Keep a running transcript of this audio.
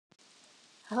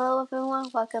Hello everyone,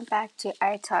 welcome back to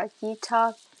I Talk, You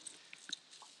Talk.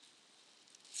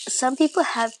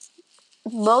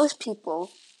 Most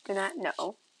people do not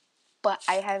know, but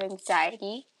I have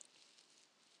anxiety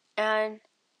and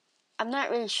I'm not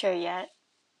really sure yet,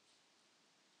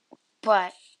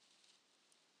 but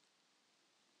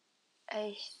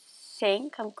I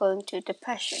think I'm going to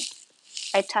depression.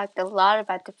 I talked a lot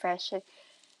about depression.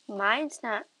 Mine's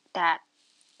not that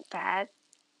bad.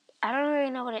 I don't really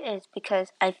know what it is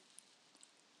because I've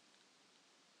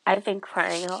been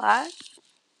crying a lot.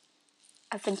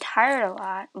 I've been tired a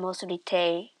lot most of the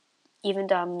day, even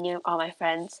though I'm near all my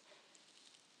friends.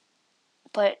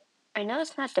 But I know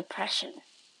it's not depression.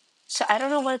 So I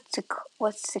don't know what to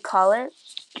call it.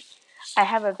 I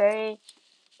have a very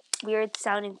weird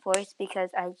sounding voice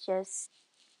because I just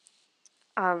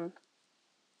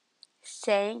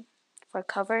sang for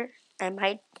cover. I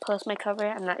might post my cover.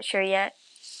 I'm not sure yet.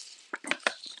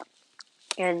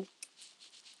 And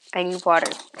I need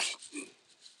water.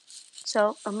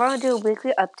 So I'm gonna do a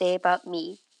weekly update about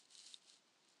me.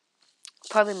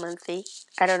 Probably monthly.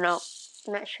 I don't know.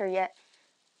 I'm not sure yet.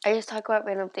 I just talk about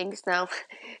random things now.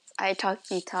 I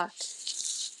talk, you talk.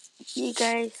 You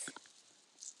guys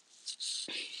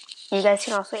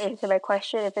can also answer my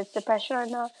question if it's depression or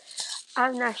not.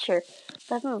 I'm not sure.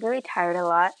 But I've been really tired a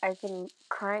lot. I've been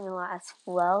crying a lot as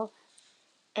well.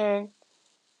 And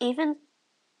even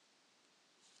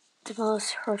the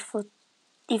most hurtful,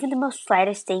 even the most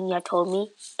slightest thing you have told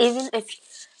me, even if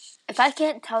I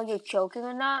can't tell you're joking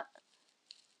or not,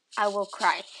 I will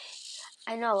cry.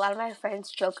 I know a lot of my friends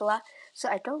joke a lot, so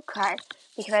I don't cry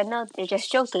because I know they're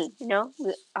just joking, you know?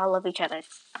 We all love each other.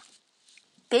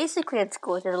 Basically in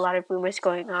school there's a lot of rumors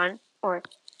going on, or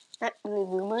not really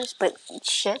rumors, but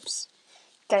ships.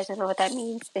 You guys don't know what that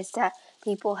means. Is that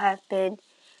people have been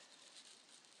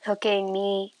hooking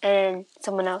me and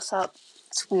someone else up.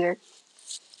 It's weird.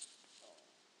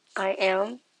 I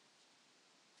am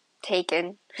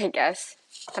taken, I guess.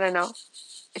 I don't know.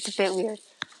 It's a bit weird.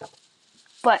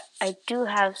 But I do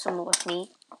have someone with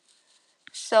me.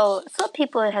 So some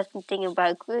people have been thinking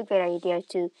about a really great idea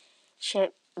to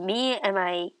ship me and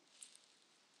my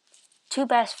two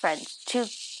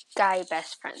guy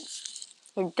best friends.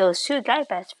 And those two guy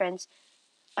best friends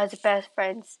are the best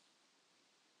friends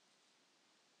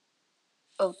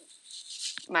of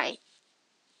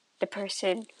the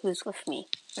person who's with me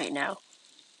right now.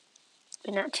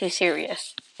 But not too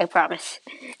serious, I promise.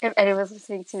 If anyone's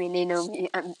listening to me, they know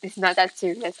me. It's not that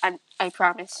serious. I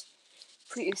promise.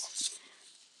 Please.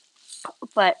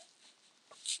 But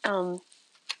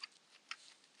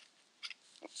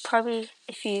probably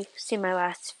if you see my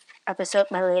latest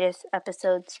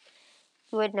episodes,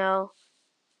 you would know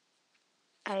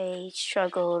I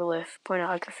struggled with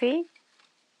pornography,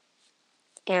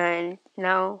 and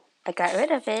now I got rid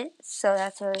of it, so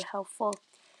that's really helpful.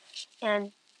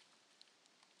 But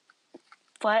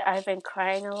I've been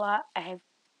crying a lot. I have,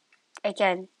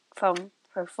 again, from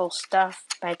hurtful stuff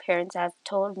my parents have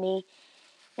told me,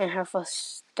 and hurtful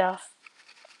stuff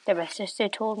that my sister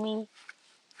told me,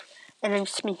 and I've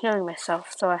just been healing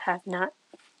myself, so I have not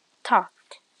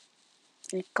talked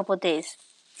in a couple of days.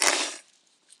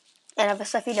 And I have a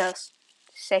stuffy nose,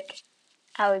 sick,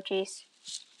 allergies.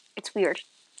 It's weird.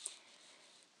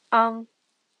 I'm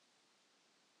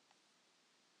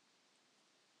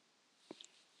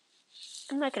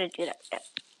not gonna do that yet.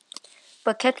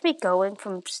 What kept me going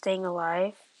from staying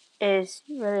alive is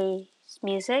really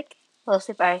music,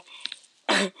 mostly by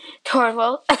Torrin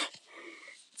Wells. It's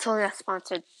totally not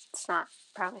sponsored. It's not,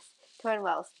 promise. Torrin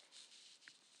Wells.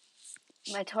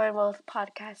 My Torrin Wells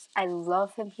podcast. I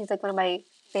love him. He's like one of my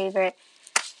favorite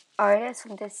artists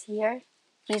from this year.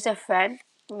 He's a Friend.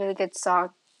 Really good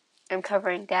song. I'm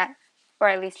covering that. Or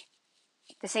at least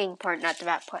the singing part, not the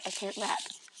rap part. I can't rap.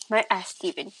 Might ask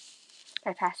Steven,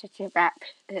 my pastor, to rap.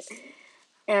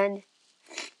 And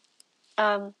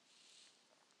I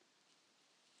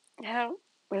don't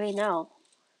really know.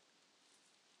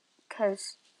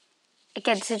 Because,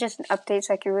 again, this is just an update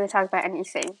so I can really talk about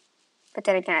anything. But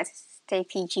then again, I stay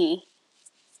PG.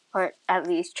 Or at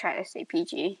least try to stay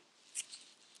PG.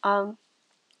 I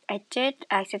did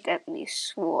accidentally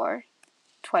swore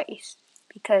twice.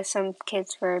 Because some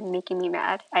kids were making me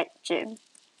mad at gym.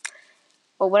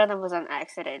 Well, one of them was on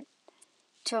accident.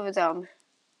 Two of them,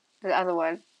 the other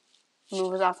one,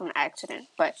 was also an accident.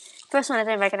 But first one, I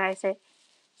didn't recognize it.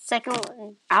 Second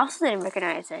one, I also didn't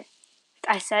recognize it.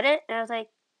 I said it, and I was like,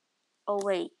 oh,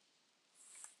 wait.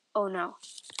 Oh, no.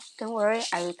 Don't worry,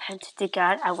 I repented to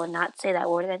God. I will not say that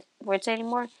words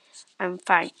anymore. I'm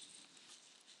fine.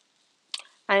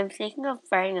 I'm thinking of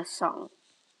writing a song.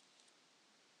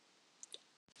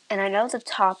 And I know the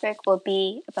topic will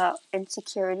be about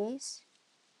insecurities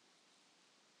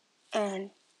and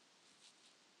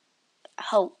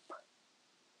hope.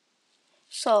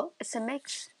 So it's a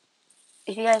mix.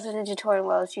 If you guys are into touring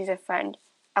Wells, she's a friend.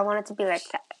 I want it to be like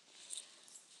that.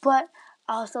 But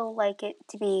I also like it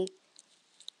to be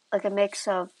like a mix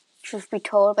of Truth Be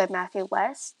Told by Matthew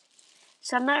West.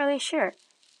 So I'm not really sure.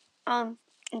 I'm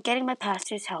getting my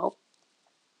pastor's help.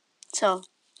 So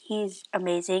he's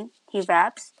amazing. He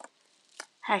raps.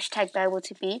 Hashtag Bible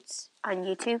to Beats on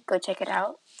YouTube. Go check it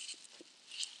out.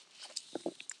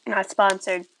 Not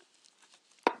sponsored.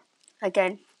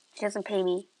 Again, he doesn't pay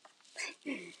me.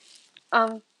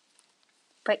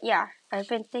 But yeah, I've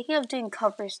been thinking of doing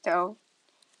covers though.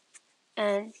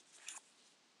 And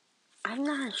I'm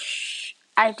not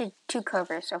I did 2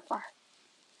 covers so far.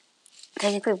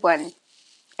 Technically 1.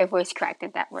 I voice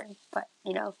corrected that word. But,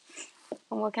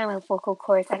 I'm working on my vocal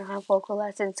cords. I don't have vocal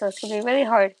lessons, so it's going to be really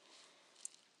hard.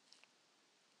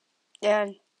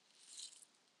 And,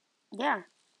 yeah.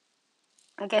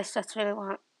 I guess that's really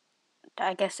what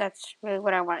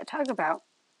I want to talk about.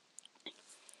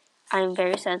 I'm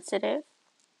very sensitive.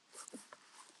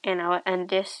 And I will end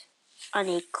this on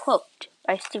a quote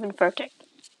by Steven Furtick.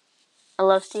 I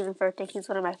love Steven Furtick. He's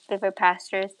one of my favorite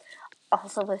pastors.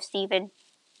 Also love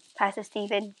Pastor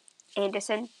Steven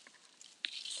Anderson.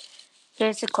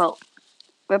 Here's the quote.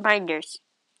 Reminders.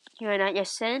 You are not your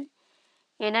sin.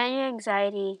 You're not your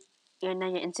anxiety. You're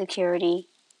not your insecurity.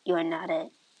 You are not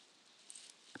it.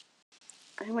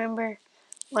 I remember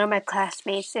one of my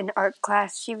classmates in art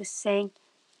class, she was saying,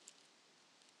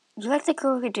 you're like the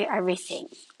girl who could do everything.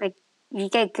 Like, you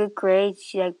get good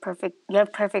grades, you have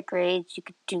perfect grades, you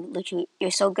could do literally,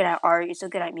 you're so good at art, you're so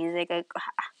good at music.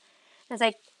 It's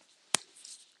like,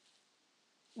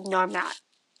 no, I'm not.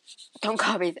 Don't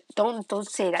call me, don't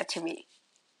say that to me.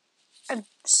 I'm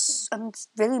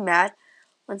really mad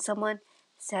when someone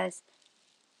says,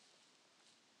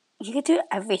 you can do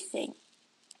everything.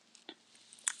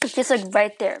 It's just like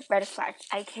right there, red flag.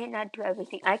 I cannot do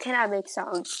everything. I cannot make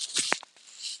songs.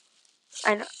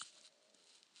 And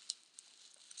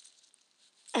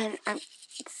I'm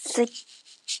like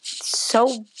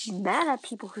so mad at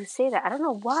people who say that. I don't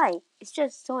know why. It's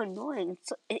just so annoying.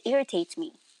 It irritates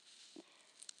me.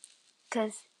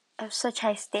 Because I have such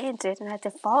high standards and I have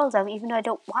to follow them even though I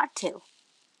don't want to.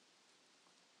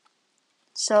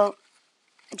 So,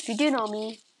 if you do know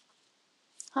me,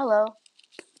 hello.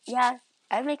 Yeah,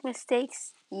 I make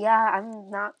mistakes. Yeah, I'm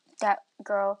not that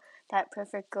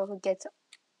perfect girl who gets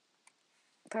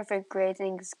perfect grades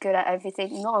and is good at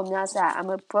everything. No, I'm not that. I'm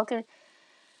a broken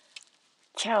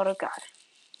child of God.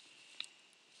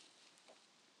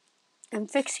 I'm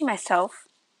fixing myself,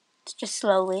 just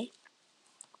slowly,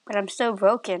 but I'm still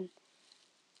broken.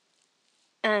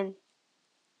 And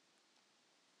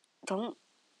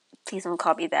please don't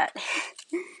call me that.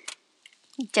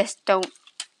 Just don't.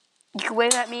 You can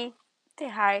wave at me, say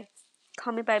hi,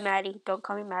 call me by Maddie. Don't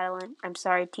call me Madeline. I'm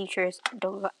sorry, teachers.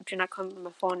 Do not call me by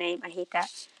my full name. I hate that.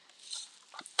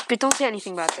 But don't say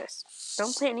anything about this.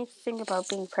 Don't say anything about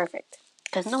being perfect,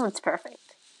 because no one's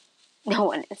perfect. No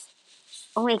one is.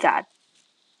 Only God.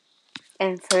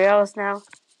 And for reals now,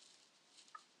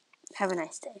 have a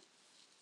nice day.